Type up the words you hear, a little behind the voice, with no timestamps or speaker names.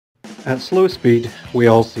At slow speed, we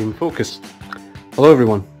all seem focused. Hello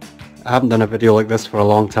everyone. I haven't done a video like this for a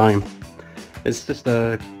long time. It's just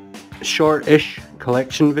a short-ish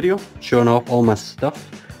collection video showing off all my stuff.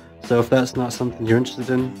 So if that's not something you're interested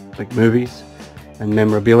in, like movies and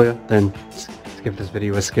memorabilia, then just give this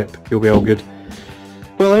video a skip. You'll be all good.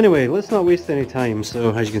 Well anyway, let's not waste any time. So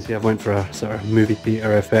as you can see, I've went for a sort of movie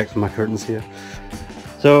theatre effect with my curtains here.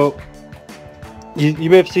 So you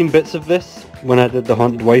may have seen bits of this when I did the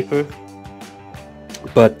Haunted Waifu,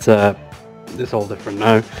 but it's all different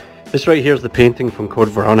now. This right here is the painting from Code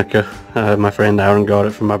Veronica. My friend Aaron got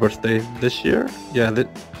it for my birthday this year. Yeah,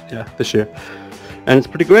 this year. And it's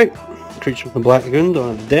pretty great. Creature from the Black Lagoon,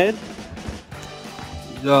 Dawn of the Dead.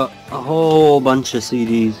 You got a whole bunch of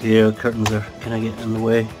CDs here. Curtains are kind of getting in the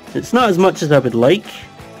way. It's not as much as I would like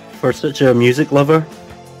for such a music lover.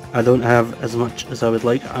 I don't have as much as I would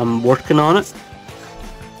like. I'm working on it.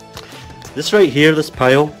 This right here, this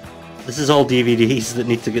pile, this is all DVDs that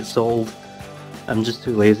need to get sold. I'm just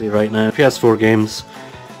too lazy right now. PS4 games.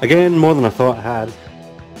 Again, more than I thought I had.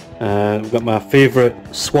 I've got my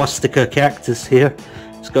favourite swastika cactus here.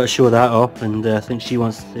 Just got to show that off, and I think she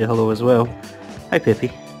wants to say hello as well. Hi Pippi.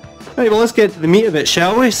 Right, well let's get to the meat of it,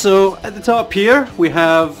 shall we? So at the top here we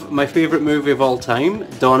have my favourite movie of all time,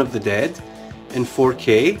 Dawn of the Dead, in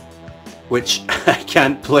 4K, which I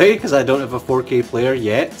can't play because I don't have a 4K player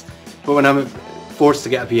yet. But when I'm forced to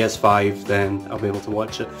get a PS5, then I'll be able to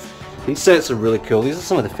watch it. These sets are really cool. These are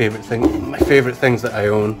some of the my favourite things that I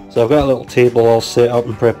own. So I've got a little table all set up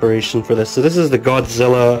in preparation for this. So this is the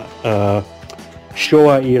Godzilla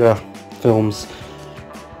Showa era films,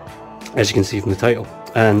 as you can see from the title.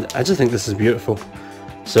 And I just think this is beautiful.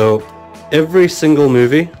 So every single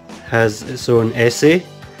movie has its own essay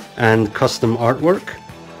and custom artwork.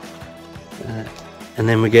 And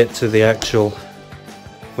then we get to the actual...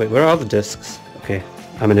 Wait, where are the discs? Okay,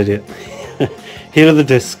 I'm an idiot. Here are the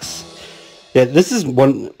discs. Yeah, this is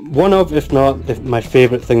one of, if not my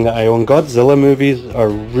favourite thing that I own. Godzilla movies are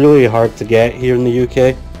really hard to get here in the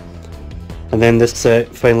UK. And then this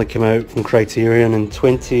set finally came out from Criterion in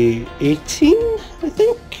 2018, I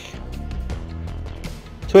think?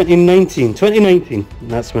 2019, and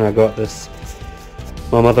that's when I got this.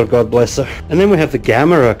 My mother, God bless her. And then we have the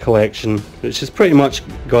Gamera collection, which is pretty much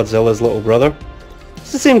Godzilla's little brother.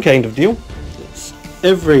 It's the same kind of deal. It's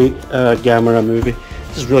every Gamera movie.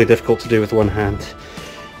 This is really difficult to do with one hand.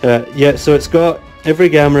 Yeah, so it's got every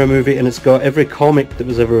Gamera movie, and it's got every comic that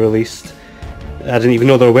was ever released. I didn't even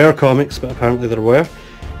know there were comics, but apparently there were.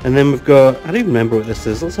 And then we've got... I don't even remember what this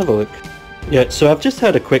is. Let's have a look. Yeah, so I've just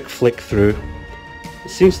had a quick flick through. It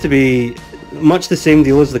seems to be much the same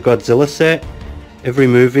deal as the Godzilla set. Every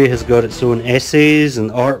movie has got its own essays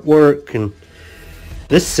and artwork, and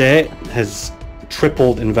this set has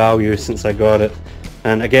tripled in value since I got it.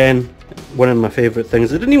 And again, one of my favourite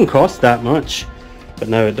things. It didn't even cost that much, but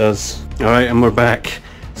now it does. Alright, and we're back.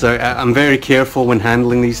 So I'm very careful when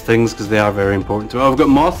handling these things because they are very important to me. Oh, I've got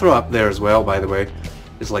Mothra up there as well, by the way.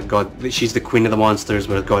 It's like she's the queen of the monsters,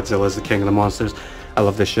 whereas Godzilla's the king of the monsters. I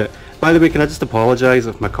love this shit. By the way, can I just apologise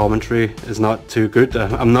if my commentary is not too good?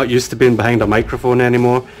 I'm not used to being behind a microphone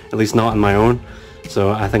anymore, at least not on my own.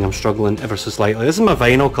 So I think I'm struggling ever so slightly. This is my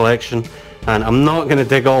vinyl collection, and I'm not going to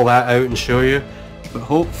dig all that out and show you, but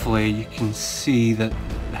hopefully you can see that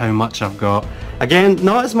how much I've got. Again,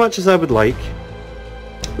 not as much as I would like,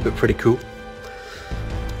 but pretty cool.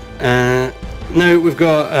 Now we've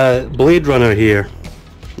got Blade Runner here.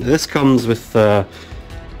 This comes with the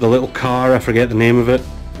little car, I forget the name of it.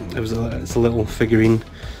 It's a little figurine.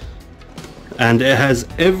 And it has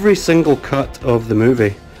every single cut of the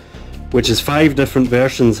movie, which is 5 different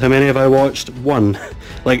versions. How many have I watched? 1.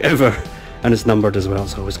 Like ever. And it's numbered as well,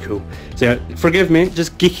 it's always cool. So yeah, forgive me,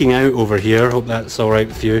 just geeking out over here. Hope that's alright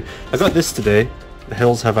with you. I got this today, The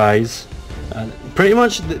Hills Have Eyes. Pretty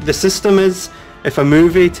much the system is, if a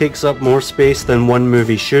movie takes up more space than one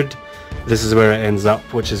movie should, this is where it ends up,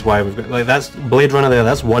 which is why we've got, like, that's Blade Runner there,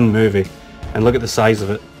 that's one movie. And look at the size of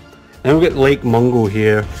it. Then we've got Lake Mungo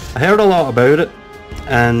here. I heard a lot about it,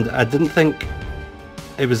 and I didn't think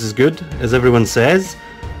it was as good as everyone says.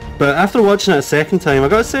 But after watching it a second time, I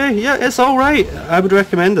gotta say, yeah, it's alright. I would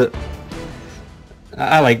recommend it.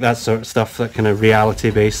 I like that sort of stuff, that kind of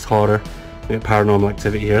reality-based horror. We got Paranormal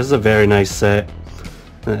Activity here. This is a very nice set.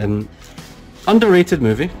 Underrated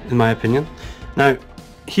movie, in my opinion. Now,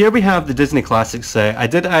 here we have the Disney Classics set. I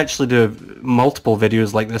did actually do multiple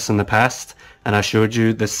videos like this in the past, and I showed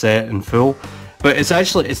you this set in full. But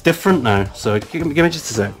it's different now, so give me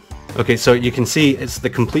just a sec. Okay, so you can see it's the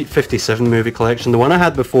complete 57 movie collection. The one I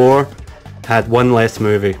had before had one less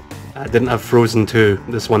movie, I didn't have Frozen 2,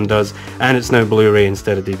 this one does, and it's now Blu-ray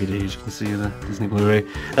instead of DVD, as you can see the Disney Blu-ray.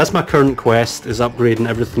 That's my current quest, is upgrading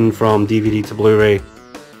everything from DVD to Blu-ray,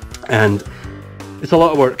 and it's a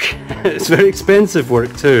lot of work. It's very expensive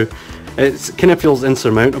work too. It kind of feels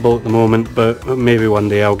insurmountable at the moment, but maybe one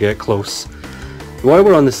day I'll get close. While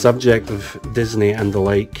we're on the subject of Disney and the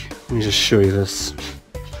like, let me just show you this.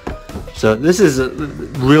 So this is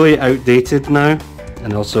really outdated now,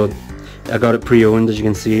 and also I got it pre-owned. As you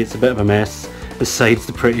can see, it's a bit of a mess. This side's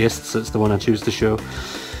the prettiest, so it's the one I choose to show.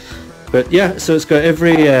 But yeah, so it's got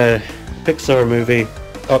every Pixar movie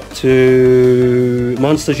up to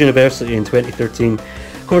Monsters University in 2013.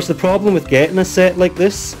 Of course, the problem with getting a set like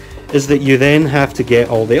this is that you then have to get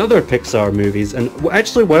all the other Pixar movies. And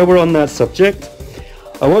actually, while we're on that subject,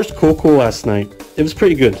 I watched Coco last night. It was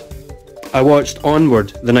pretty good. I watched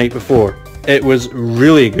Onward the night before. It was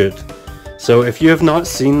really good. So if you have not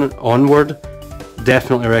seen Onward,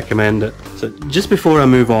 definitely recommend it. So just before I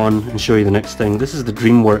move on and show you the next thing, this is the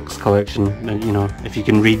DreamWorks collection. And you know, if you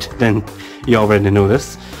can read, then you already know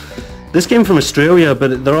this. This came from Australia,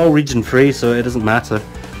 but they're all region free, so it doesn't matter.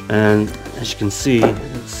 And as you can see,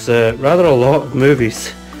 it's rather a lot of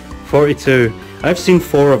movies. 42. I've seen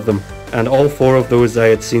 4 of them, and all 4 of those I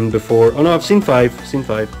had seen before. Oh no, I've seen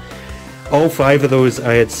 5. All 5 of those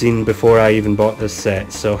I had seen before I even bought this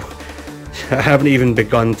set, so I haven't even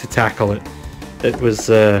begun to tackle it. It was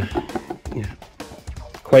yeah,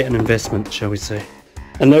 quite an investment, shall we say.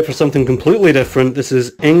 And now for something completely different. This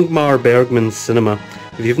is Ingmar Bergman's cinema.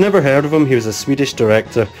 If you've never heard of him, he was a Swedish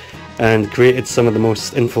director and created some of the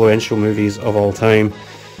most influential movies of all time.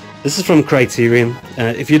 This is from Criterion.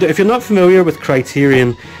 If you're not familiar with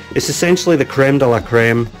Criterion, it's essentially the creme de la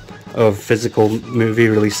creme of physical movie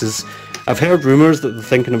releases. I've heard rumours that they're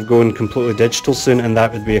thinking of going completely digital soon, and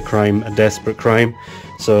that would be a crime, a desperate crime.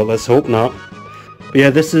 So let's hope not. But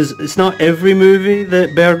yeah, it's not every movie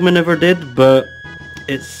that Bergman ever did, but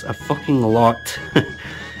it's a fucking lot.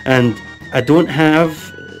 And I don't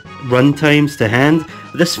have run times to hand.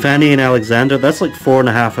 This Fanny and Alexander, that's like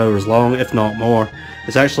 4.5 hours long, if not more.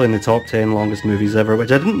 It's actually in the top 10 longest movies ever,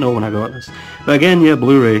 which I didn't know when I got this. But again, yeah,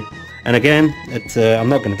 Blu-ray. And again, I'm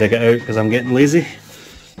not going to dig it out because I'm getting lazy.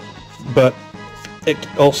 But it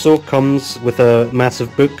also comes with a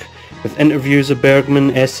massive book with interviews of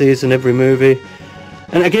Bergman, essays in every movie.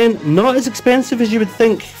 And again, not as expensive as you would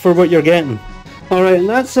think for what you're getting. Alright, and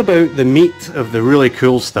that's about the meat of the really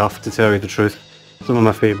cool stuff, to tell you the truth. Some of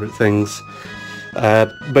my favourite things.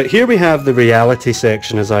 But here we have the reality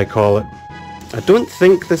section, as I call it. I don't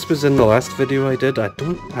think this was in the last video I did. I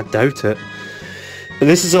doubt it. But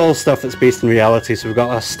this is all stuff that's based in reality. So we've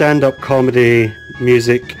got a stand-up comedy,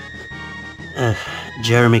 music,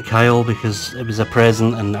 Jeremy Kyle, because it was a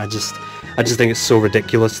present, and I just think it's so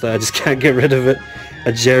ridiculous that I just can't get rid of it.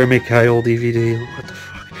 A Jeremy Kyle DVD. What the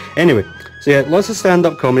fuck? Anyway, so yeah, lots of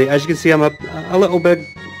stand-up comedy. As you can see, I'm a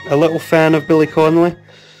little fan of Billy Connolly,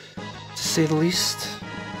 to say the least.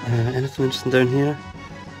 Anything interesting down here?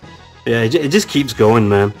 Yeah, it just keeps going,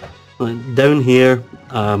 man. Like, down here,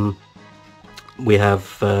 we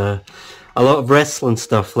have a lot of wrestling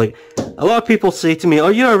stuff. Like, a lot of people say to me, "Oh,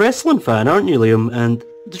 you're a wrestling fan, aren't you, Liam?" And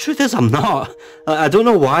the truth is, I'm not. I don't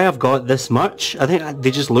know why I've got this much. I think they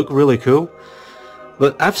just look really cool.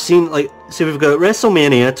 But I've seen, like, see, we've got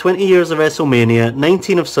WrestleMania, 20 years of WrestleMania,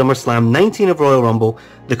 19 of SummerSlam, 19 of Royal Rumble,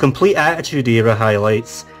 the complete Attitude Era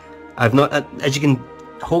highlights. I've not, as you can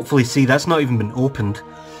hopefully see, that's not even been opened.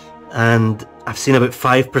 And I've seen about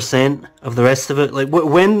 5% of the rest of it. Like,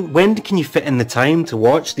 when can you fit in the time to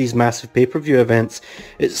watch these massive pay-per-view events?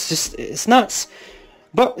 It's nuts.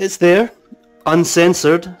 But it's there,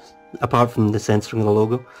 uncensored, apart from the censoring of the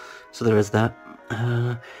logo. So there is that.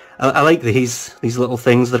 I like these little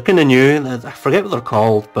things. They're kind of new. I forget what they're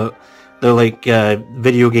called, but they're like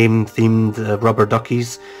video game themed rubber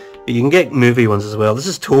duckies. But you can get movie ones as well. This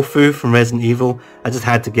is Tofu from Resident Evil. I just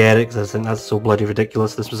had to get it because I think that's so bloody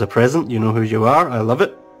ridiculous. This was a present. You know who you are. I love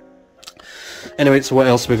it. Anyway, so what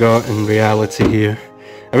else we got in reality here?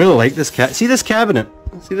 I really like this see this cabinet?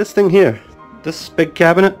 See this thing here? This big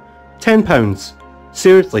cabinet? £10.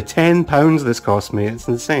 Seriously, £10 this cost me. It's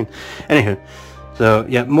insane. Anyhow. So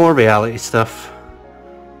yeah, more reality stuff.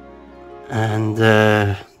 And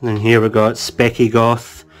then here we got Specky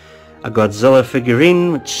Goth, a Godzilla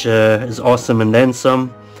figurine, which is awesome and then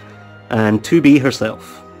some, and 2B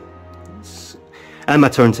herself. And my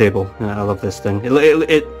turntable. Yeah, I love this thing.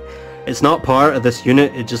 It's not part of this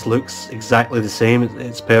unit, it just looks exactly the same.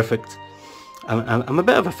 It's perfect. I'm a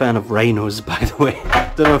bit of a fan of rhinos, by the way.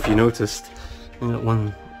 Don't know if you noticed. I got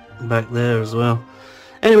one back there as well.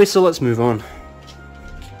 Anyway, so let's move on.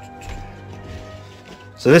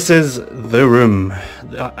 So this is The Room.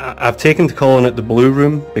 I've taken to calling it the Blu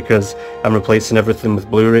Room because I'm replacing everything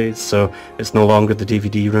with Blu-rays, so it's no longer the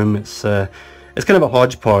DVD room. It's kind of a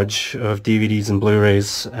hodgepodge of DVDs and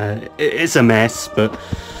Blu-rays. It's a mess, but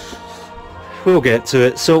we'll get to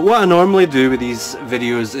it. So what I normally do with these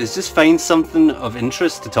videos is just find something of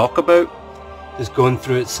interest to talk about. Just going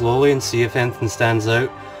through it slowly and see if anything stands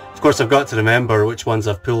out. Of course, I've got to remember which ones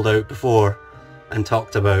I've pulled out before and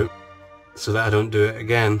talked about, so that I don't do it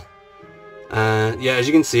again. Yeah, as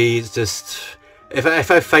you can see, it's just if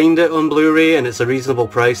I find it on Blu-ray and it's a reasonable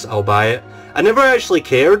price, I'll buy it. I never actually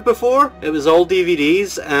cared before. It was all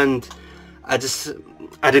DVDs and I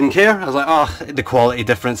didn't care. I was like, oh, the quality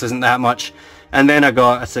difference isn't that much. And then I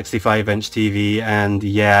got a 65-inch TV and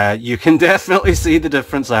yeah, you can definitely see the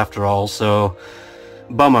difference after all, so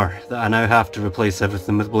bummer that I now have to replace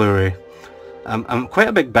everything with Blu-ray. I'm quite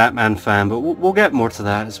a big Batman fan, but we'll get more to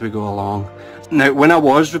that as we go along. Now, when I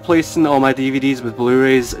was replacing all my DVDs with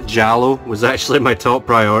Blu-rays, Giallo was actually my top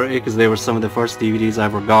priority because they were some of the first DVDs I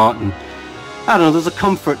ever got, and I don't know, there's a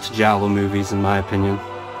comfort to Giallo movies in my opinion.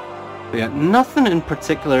 But yeah, nothing in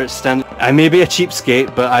particular stands. I may be a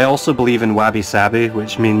cheapskate, but I also believe in wabi-sabi,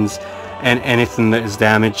 which means anything that is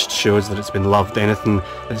damaged shows that it's been loved. Anything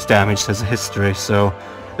that's damaged has a history, so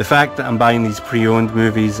the fact that I'm buying these pre-owned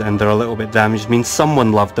movies and they're a little bit damaged means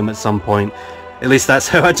someone loved them at some point. At least that's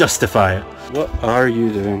how I justify it. What are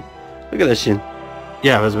you doing? Look at this, Shane.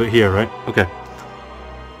 Yeah, it was about here, right? Okay.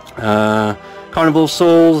 Carnival of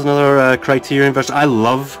Souls, another Criterion version. I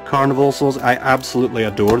love Carnival of Souls. I absolutely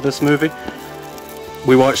adore this movie.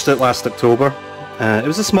 We watched it last October. It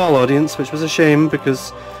was a small audience, which was a shame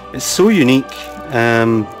because it's so unique.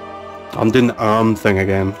 I'm doing the arm thing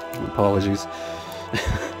again. Apologies.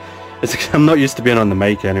 I'm not used to being on the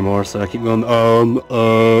mic anymore, so I keep going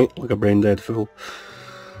like a brain dead fool.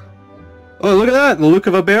 Oh, look at that! The look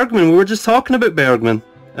of a Bergman. We were just talking about Bergman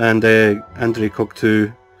and Andrei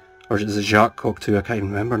Cocteau, or is it Jacques Cocteau? I can't even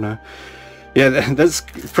remember now. Yeah, that's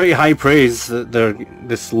pretty high praise that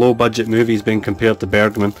this low-budget movie is being compared to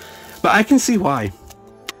Bergman, but I can see why.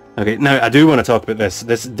 Okay, now I do want to talk about this.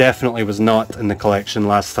 This definitely was not in the collection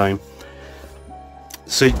last time.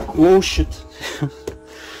 So, oh shit.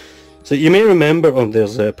 So you may remember, oh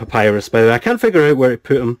there's a papyrus by the way, I can't figure out where to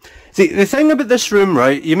put them. See, the thing about this room,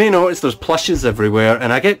 right, you may notice there's plushes everywhere,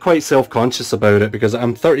 and I get quite self-conscious about it because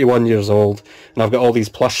I'm 31 years old and I've got all these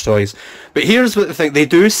plush toys. But here's what the thing, they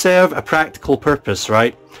do serve a practical purpose,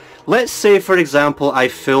 right? Let's say, for example, I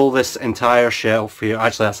fill this entire shelf here.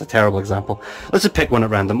 Actually, that's a terrible example. Let's just pick one at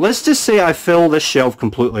random. Let's just say I fill this shelf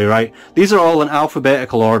completely, right? These are all in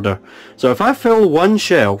alphabetical order. So if I fill one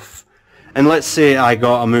shelf, and let's say I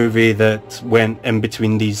got a movie that went in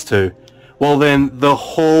between these two, well then the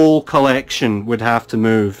whole collection would have to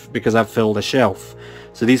move because I've filled a shelf.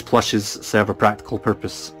 So these plushes serve a practical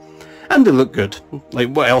purpose. And they look good. Like,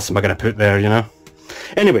 what else am I going to put there, you know?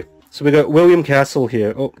 Anyway, so we got William Castle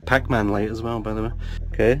here. Oh, Pac-Man light as well, by the way.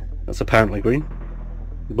 Okay, that's apparently green.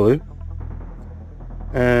 Blue.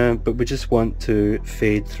 But we just want to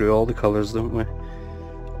fade through all the colours, don't we?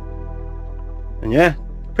 And yeah,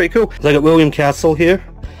 pretty cool. So I got William Castle here.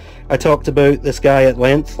 I talked about this guy at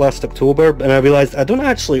length last October, and I realised I don't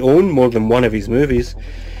actually own more than one of his movies.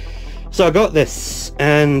 So I got this,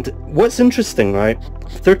 and what's interesting, right?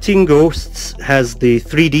 13 Ghosts has the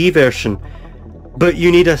 3D version, but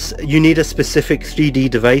you need a specific 3D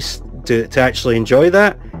device to actually enjoy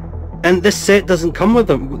that. And this set doesn't come with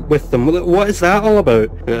them. What is that all about?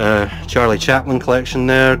 Charlie Chaplin collection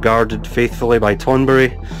there, guarded faithfully by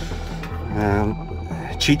Tonbury.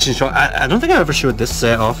 Cheech and Chong. I don't think I ever showed this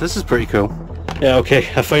set off. This is pretty cool. Yeah, okay,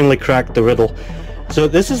 I finally cracked the riddle. So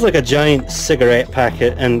this is like a giant cigarette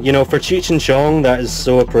packet, and you know, for Cheech and Chong that is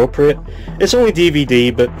so appropriate. It's only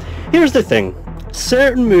DVD, but here's the thing.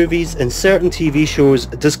 Certain movies and certain TV shows,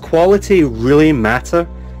 does quality really matter?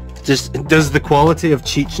 Does the quality of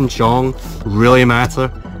Cheech and Chong really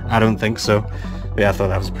matter? I don't think so. But yeah, I thought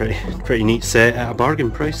that was a pretty neat set at a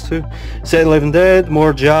bargain price too. Set 11 Dead,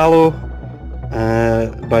 more Giallo.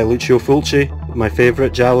 By Lucio Fulci, my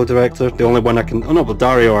favourite Giallo director. The only one I can... Oh no, but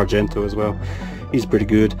Dario Argento as well. He's pretty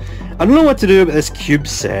good. I don't know what to do about this Cube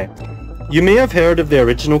set. You may have heard of the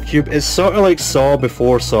original Cube. It's sort of like Saw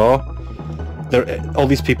before Saw. All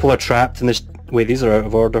these people are trapped in this... Wait, these are out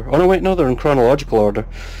of order. Oh no, wait, no, they're in chronological order.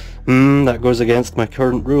 That goes against my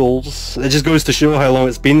current rules. It just goes to show how long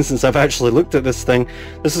it's been since I've actually looked at this thing.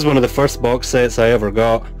 This is one of the first box sets I ever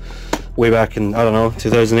got. Way back in, I don't know,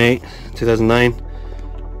 2008, 2009.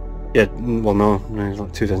 Yeah, well no,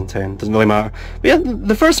 like 2010, doesn't really matter. But yeah,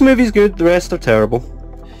 the first movie's good, the rest are terrible.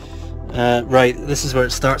 Right, this is where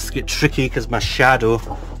it starts to get tricky because my shadow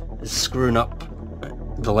is screwing up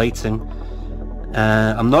the lighting.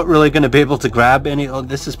 I'm not really going to be able to grab any. Oh,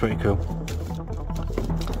 this is pretty cool.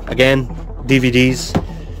 Again, DVDs,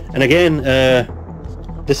 and again,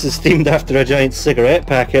 this is themed after a giant cigarette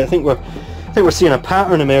packet. I think we're seeing a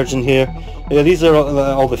pattern emerging here. Yeah, these are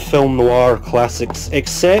all the film noir classics,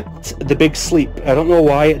 except The Big Sleep. I don't know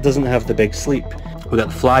why it doesn't have The Big Sleep. We got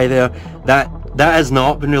The Fly there. That has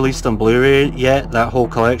not been released on Blu-ray yet, that whole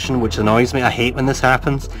collection, which annoys me. I hate when this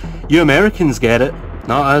happens. You Americans get it,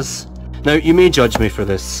 not us. Now, you may judge me for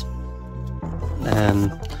this.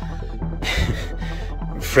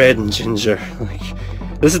 Fred and Ginger. Like,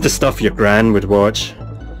 this is the stuff your gran would watch.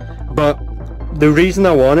 But the reason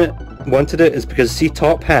I wanted it is because, see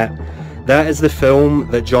Top Hat? That is the film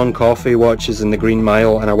that John Coffey watches in The Green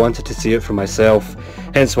Mile, and I wanted to see it for myself.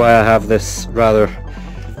 Hence why I have this rather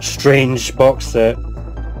strange box set,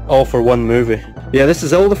 all for one movie. Yeah, this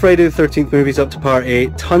is all the Friday the 13th movies up to part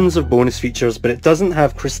 8, tons of bonus features, but it doesn't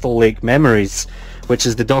have Crystal Lake Memories, which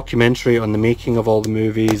is the documentary on the making of all the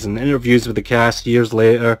movies and interviews with the cast years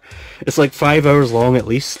later. It's like 5 hours long at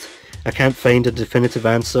least. I can't find a definitive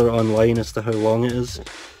answer online as to how long it is.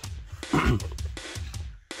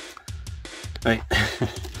 Right.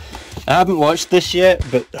 I haven't watched this yet,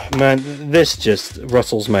 but man, this just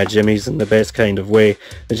rustles my jimmies in the best kind of way.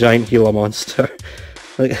 The giant Gila monster.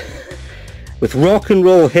 Like, with rock and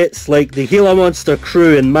roll hits like the Gila Monster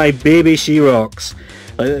Crew and My Baby She Rocks.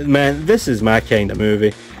 Like, man, this is my kind of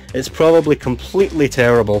movie. It's probably completely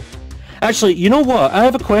terrible. Actually, you know what? I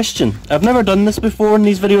have a question. I've never done this before in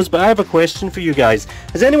these videos, but I have a question for you guys.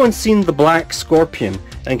 Has anyone seen The Black Scorpion?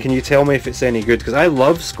 And can you tell me if it's any good? Because I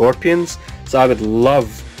love scorpions, so I would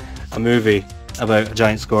love a movie about a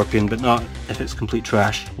giant scorpion, but not if it's complete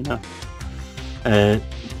trash, you know.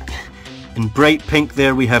 In bright pink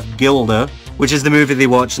there we have Gilda, which is the movie they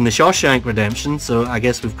watched in the Shawshank Redemption, so I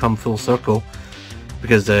guess we've come full circle,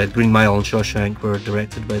 because Green Mile and Shawshank were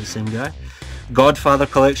directed by the same guy. Godfather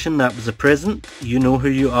Collection, that was a present. You Know Who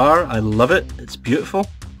You Are, I love it, it's beautiful.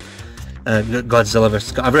 Godzilla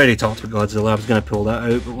vs. I've already talked about Godzilla, I was going to pull that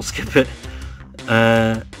out, but we'll skip it.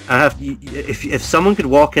 If someone could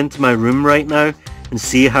walk into my room right now and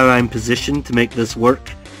see how I'm positioned to make this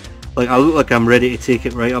work, like I look like I'm ready to take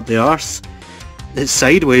it right up the arse. It's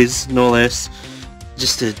sideways, no less,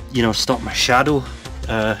 just to, you know, stop my shadow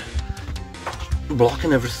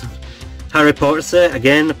blocking everything. Harry Potter set,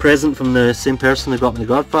 again a present from the same person who got me The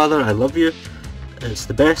Godfather. I love you, it's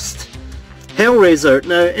the best. Hellraiser.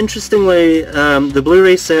 Now, interestingly, the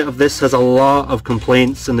Blu-ray set of this has a lot of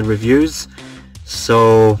complaints in the reviews,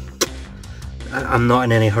 so I'm not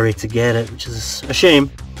in any hurry to get it, which is a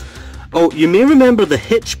shame. Oh, you may remember the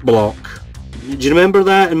Hitch block. Do you remember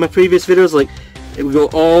that in my previous videos? Like, it would go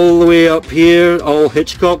all the way up here, all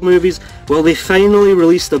Hitchcock movies. Well, they finally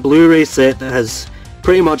released a Blu-ray set that has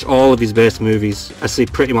pretty much all of his best movies. I say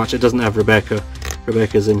pretty much, it doesn't have Rebecca.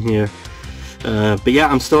 Rebecca's in here. But yeah,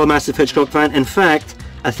 I'm still a massive Hitchcock fan. In fact,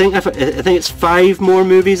 I think it's 5 more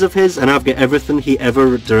movies of his, and I've got everything he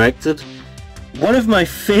ever directed. One of my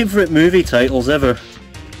favourite movie titles ever.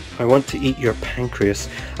 I Want to Eat Your Pancreas.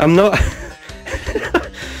 I'm not...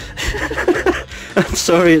 I'm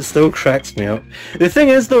sorry, it still cracks me up. The thing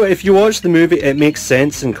is though, if you watch the movie, it makes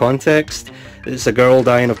sense in context. It's a girl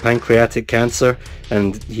dying of pancreatic cancer,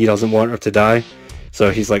 and he doesn't want her to die.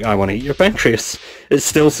 So he's like, I want to eat your pancreas. It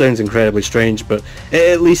still sounds incredibly strange, but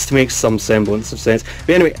it at least makes some semblance of sense.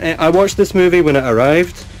 But anyway, I watched this movie when it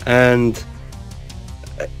arrived, and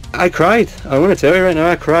I cried. I want to tell you right now,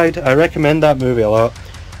 I cried. I recommend that movie a lot.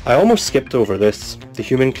 I almost skipped over this, the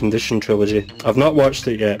Human Condition trilogy. I've not watched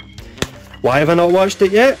it yet. Why have I not watched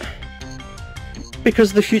it yet?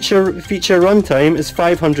 Because the feature runtime is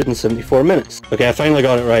 574 minutes. Okay, I finally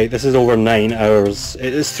got it right. This is over 9 hours.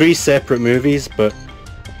 It is 3 separate movies, but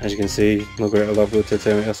as you can see, no greater love with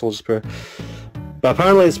Titanic, a soldier's prayer. But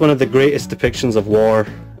apparently it's one of the greatest depictions of war,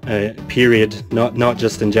 period. Not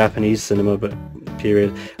just in Japanese cinema, but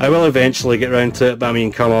period. I will eventually get around to it, but I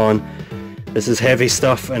mean, come on. This is heavy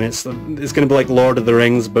stuff, and it's going to be like Lord of the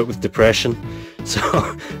Rings, but with depression. So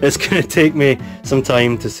it's going to take me some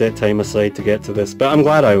time to set time aside to get to this, but I'm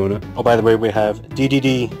glad I own it. Oh, by the way, we have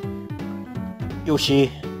DDD,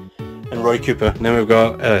 Yoshi, and Roy Koopa. And then we've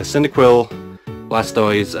got Cyndaquil,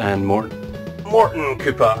 Blastoise, and Morton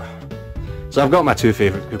Koopa. So I've got my 2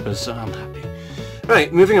 favourite Koopas, so I'm happy.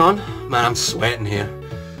 Right, moving on. Man, I'm sweating here.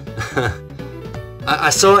 I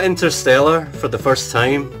saw Interstellar for the first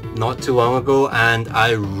time not too long ago, and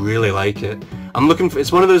I really like it.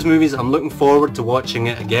 It's one of those movies I'm looking forward to watching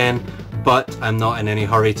it again, but I'm not in any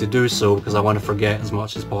hurry to do so because I want to forget as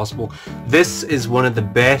much as possible. This is one of the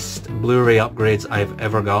best Blu-ray upgrades I've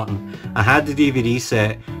ever gotten. I had the DVD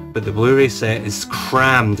set, but the Blu-ray set is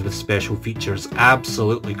crammed with special features,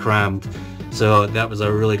 absolutely crammed. So that was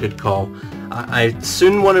a really good call. I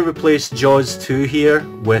soon want to replace Jaws 2 here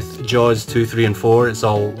with Jaws 2, 3 and 4. It's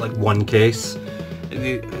all like one case.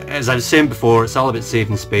 As I was saying before, it's all about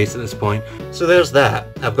saving space at this point. So there's that.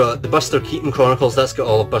 I've got the Buster Keaton Chronicles. That's got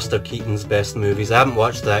all of Buster Keaton's best movies. I haven't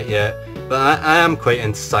watched that yet, but I am quite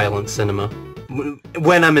into silent cinema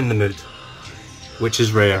when I'm in the mood, which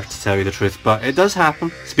is rare to tell you the truth, but it does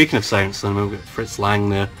happen. Speaking of silent cinema, we've got Fritz Lang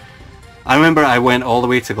there. I remember I went all the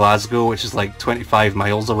way to Glasgow, which is like 25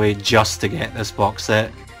 miles away, just to get this box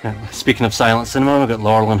set. Speaking of silent cinema, we've got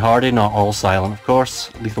Laurel and Hardy, not all silent of course.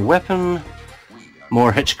 Lethal Weapon.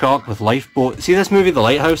 More Hitchcock with Lifeboat. See this movie, The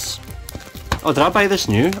Lighthouse? Oh, did I buy this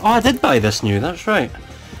new? Oh, I did buy this new, that's right.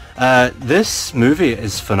 This movie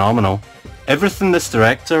is phenomenal. Everything this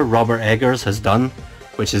director, Robert Eggers, has done,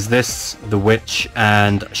 which is this, The Witch,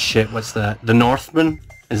 and shit, what's that? The Northman?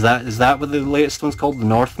 Is that what the latest one's called? The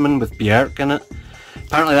Northman with Björk in it?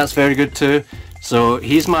 Apparently that's very good too. So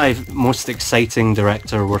he's my most exciting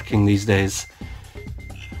director working these days.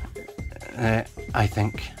 I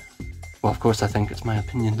think. Well, of course I think, it's my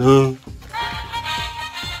opinion. Duh.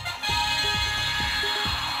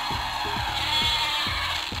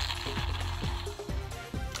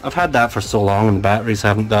 I've had that for so long and the batteries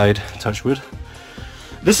haven't died, touch wood.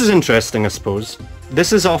 This is interesting, I suppose.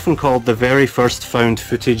 This is often called the very first found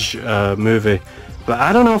footage movie, but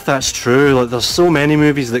I don't know if that's true. Like, there's so many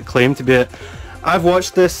movies that claim to be it. I've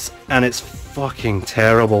watched this and it's fucking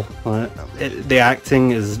terrible. The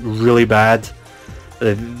acting is really bad.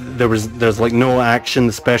 There's like no action,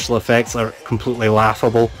 the special effects are completely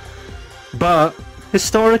laughable. But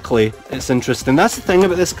historically it's interesting. That's the thing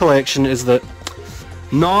about this collection, is that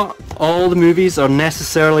not all the movies are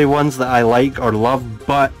necessarily ones that I like or love,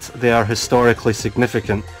 but they are historically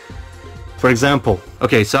significant. For example,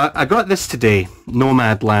 okay, so I got this today,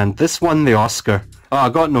 Nomadland. This won the Oscar. Oh, I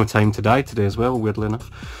got No Time to Die today as well, weirdly enough.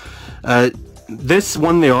 This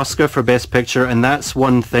won the Oscar for Best Picture, and that's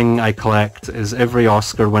one thing I collect, is every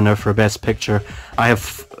Oscar winner for Best Picture. I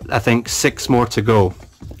have, I think, 6 more to go,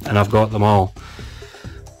 and I've got them all,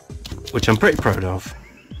 which I'm pretty proud of.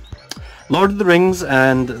 Lord of the Rings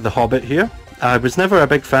and The Hobbit here. I was never a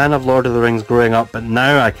big fan of Lord of the Rings growing up, but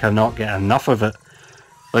now I cannot get enough of it.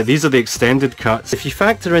 Like, these are the extended cuts. If you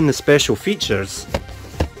factor in the special features,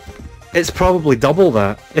 it's probably double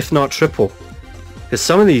that, if not triple. Because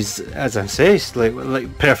some of these, as I say,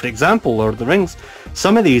 like perfect example, Lord of the Rings,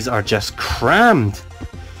 some of these are just crammed.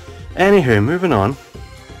 Anywho, moving on.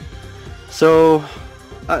 So,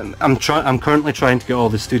 I'm currently trying to get all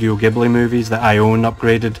the Studio Ghibli movies that I own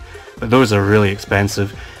upgraded, but those are really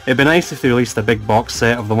expensive. It'd be nice if they released a big box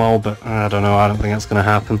set of them all, but I don't know, I don't think that's going to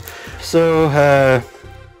happen. So,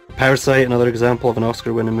 Parasite, another example of an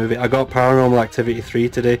Oscar-winning movie. I got Paranormal Activity 3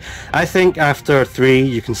 today. I think after 3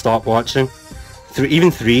 you can stop watching.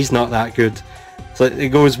 Even 3's not that good. So it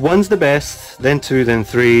goes 1's the best, then 2, then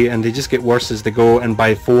 3, and they just get worse as they go, and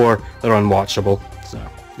by 4 they're unwatchable. So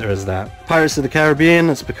there is that. Pirates of the Caribbean,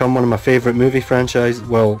 it's become one of my favourite movie franchises.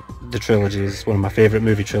 Well, the trilogy is one of my favourite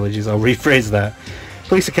movie trilogies, I'll rephrase that.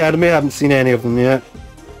 Police Academy, I haven't seen any of them yet.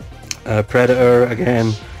 Predator,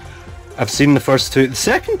 again, I've seen the first 2. The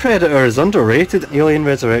second Predator is underrated. Alien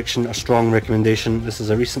Resurrection, a strong recommendation. This is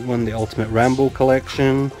a recent one, the Ultimate Rambo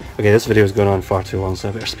Collection. Okay, this video is going on far too long, so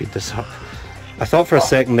I better speed this up. I thought for a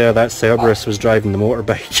second there that Cerberus was driving the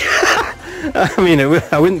motorbike. I mean,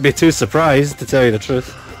 I wouldn't be too surprised, to tell you the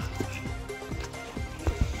truth.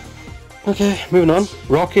 Okay, moving on.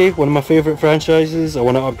 Rocky, one of my favourite franchises. I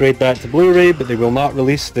want to upgrade that to Blu-ray, but they will not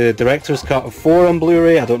release the director's cut of 4 on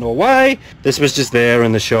Blu-ray. I don't know why. This was just there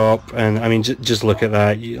in the shop, and I mean, just look at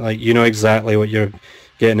that. You know exactly what you're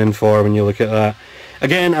getting in for when you look at that.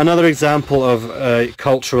 Again, another example of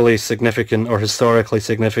culturally significant or historically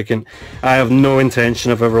significant. I have no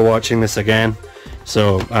intention of ever watching this again,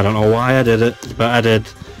 so I don't know why I did it, but I did.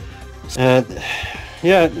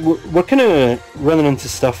 Yeah, we're kind of running into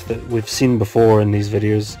stuff that we've seen before in these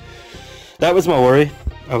videos. That was my worry.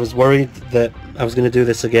 I was worried that I was going to do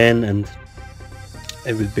this again and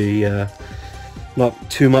it would be not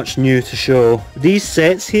too much new to show. These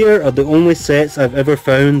sets here are the only sets I've ever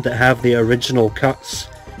found that have the original cuts.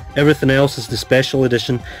 Everything else is the special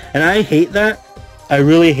edition, and I hate that. I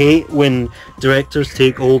really hate when directors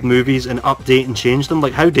take old movies and update and change them.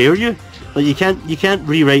 Like, how dare you? Like, you can't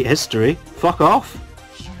rewrite history. Fuck off.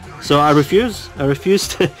 So I refuse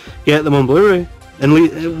to get them on Blu-ray.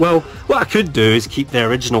 And well, what I could do is keep the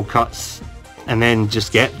original cuts and then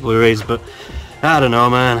just get Blu-rays, but I don't know,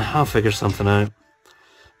 man. I'll figure something out.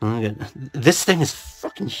 This thing is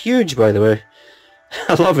fucking huge, by the way.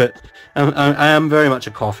 I love it. I am very much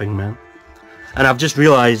a coughing man. And I've just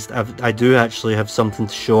realised I do actually have something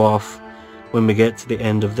to show off when we get to the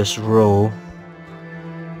end of this row.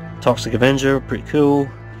 Toxic Avenger, pretty cool.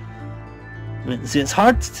 I mean, see, it's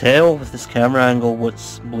hard to tell with this camera angle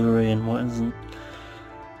what's Blu-ray and what isn't.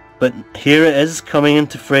 But here it is coming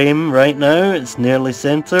into frame right now. It's nearly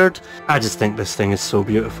centered. I just think this thing is so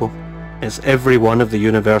beautiful. It's every one of the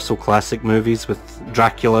Universal classic movies with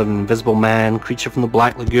Dracula and Invisible Man, Creature from the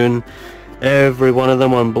Black Lagoon. Every one of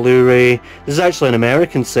them on Blu-ray. This is actually an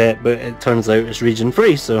American set, but it turns out it's region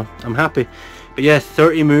free, so I'm happy. But yeah,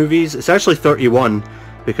 30 movies. It's actually 31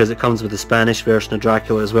 because it comes with the Spanish version of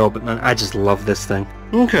Dracula as well, but man, I just love this thing.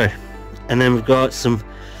 Okay, and then we've got some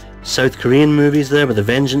South Korean movies there with the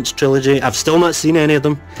Vengeance trilogy. I've still not seen any of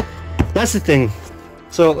them. That's the thing.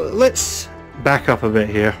 So let's back up a bit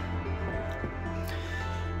here.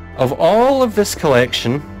 Of all of this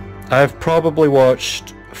collection, I've probably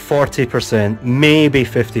watched 40%, maybe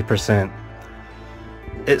 50%.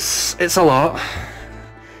 It's a lot.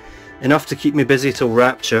 Enough to keep me busy till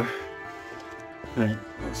Rapture. Right,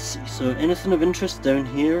 let's see. So anything of interest down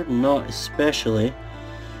here? Not especially.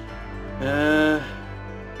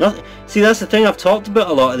 Nothing. See, that's the thing. I've talked about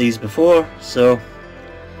a lot of these before, so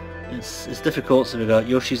it's difficult. So we got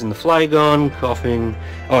Yoshi's and the Flygon, Coughing.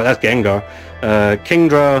 Oh, that's Gengar.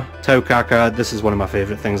 Kingdra, Tau Kaka. This is one of my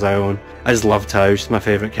favourite things I own. I just love Tau. She's my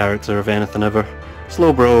favourite character of anything ever.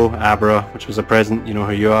 Slowbro, Abra, which was a present, you know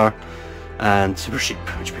who you are, and Super Sheep,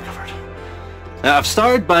 which we covered. Now, I've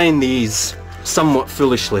started buying these somewhat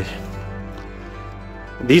foolishly.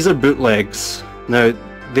 These are bootlegs. Now,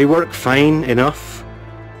 they work fine enough,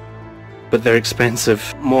 but they're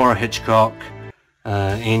expensive. More Hitchcock,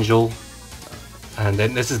 Angel, and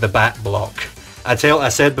then this is the Bat block. I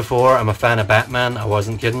said before I'm a fan of Batman. I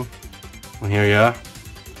wasn't kidding. Well, here you are.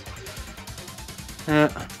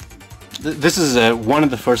 This is one of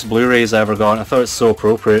the first Blu-rays I ever got. I thought it's so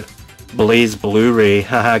appropriate. Blaze Blu-ray,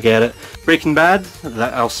 haha, get it. Breaking Bad,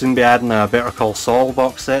 I'll soon be adding a Better Call Saul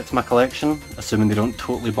box set to my collection, assuming they don't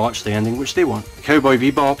totally botch the ending, which they won't. Cowboy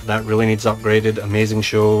Bebop, that really needs upgraded, amazing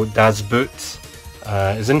show. Das Boot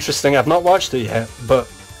is interesting, I've not watched it yet,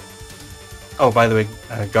 but... Oh, by the way,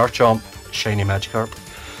 Garchomp, Shiny Magikarp.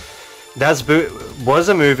 Das Boot was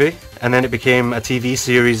a movie, and then it became a TV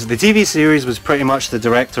series. The TV series was pretty much the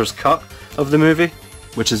director's cut of the movie,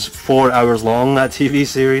 which is 4 hours long, that TV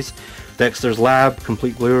series. Dexter's Lab,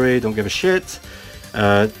 complete Blu-ray, don't give a shit.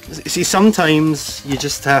 See, sometimes you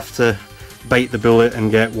just have to bite the bullet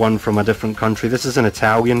and get one from a different country. This is an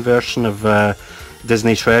Italian version of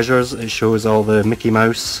Disney Treasures. It shows all the Mickey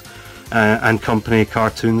Mouse and company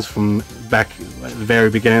cartoons from back at the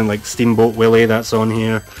very beginning, like Steamboat Willie, that's on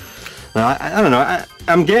here. I don't know,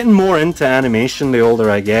 I'm getting more into animation the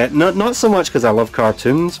older I get. Not so much because I love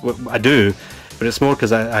cartoons, I do, but it's more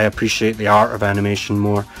because I appreciate the art of animation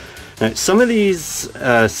more. Now, some of these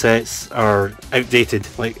sets are outdated,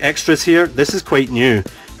 like extras here. This is quite new,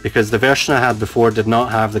 because the version I had before did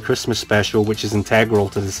not have the Christmas special, which is integral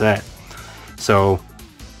to the set. So,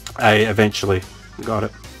 I eventually got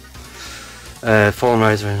it. Fallen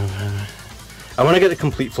Rise. I want to get the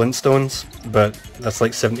complete Flintstones, but that's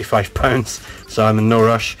like £75, so I'm in no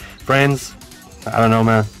rush. Friends, I don't know,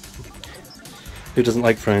 man. Who doesn't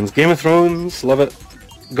like Friends? Game of Thrones, love it.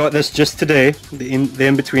 Got this just today, the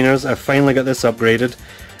In-Betweeners. I finally got this upgraded.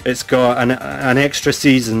 It's got an extra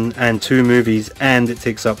season and 2 movies, and it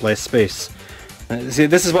takes up less space. See,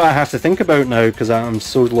 this is what I have to think about now, because I'm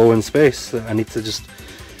so low in space that I need to just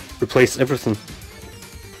replace everything.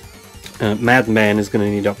 Mad Men is going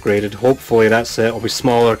to need upgraded. Hopefully that set will be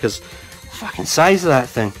smaller, because fucking size of that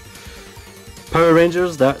thing. Power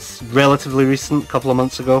Rangers, that's relatively recent, a couple of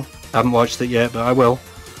months ago. I haven't watched it yet, but I will.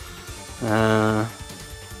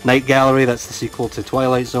 Night Gallery, that's the sequel to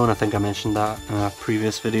Twilight Zone. I think I mentioned that in a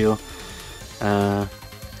previous video. Ren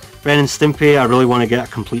and Stimpy, I really want to get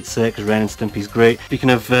a complete set because Ren and Stimpy's great. Speaking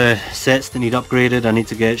of sets that need upgraded, I need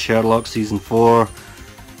to get Sherlock Season 4.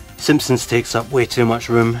 Simpsons takes up way too much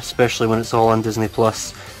room, especially when it's all on Disney+.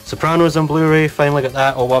 Sopranos on Blu-ray, finally got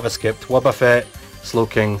that. Oh, what have I skipped? Wobba Fett, Slow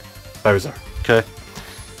King, Bowser. Okay.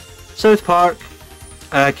 South Park.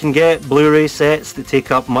 I can get Blu-ray sets that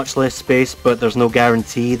take up much less space, but there's no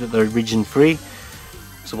guarantee that they're region free.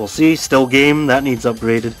 So we'll see. Still Game, that needs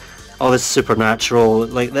upgraded. All this Supernatural,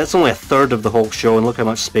 like that's only a third of the whole show, and look how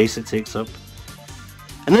much space it takes up.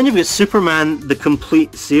 And then you've got Superman, the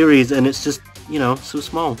complete series, and it's just, you know, so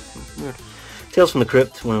small. Weird. Tales from the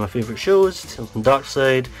Crypt, one of my favourite shows, Tales from the Dark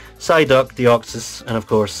Side, Psyduck, Deoxys, and of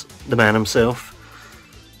course the man himself.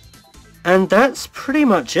 And that's pretty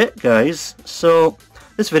much it, guys. So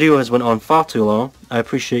this video has went on far too long. I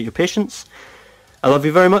appreciate your patience. I love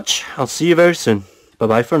you very much. I'll see you very soon. Bye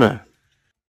bye for now.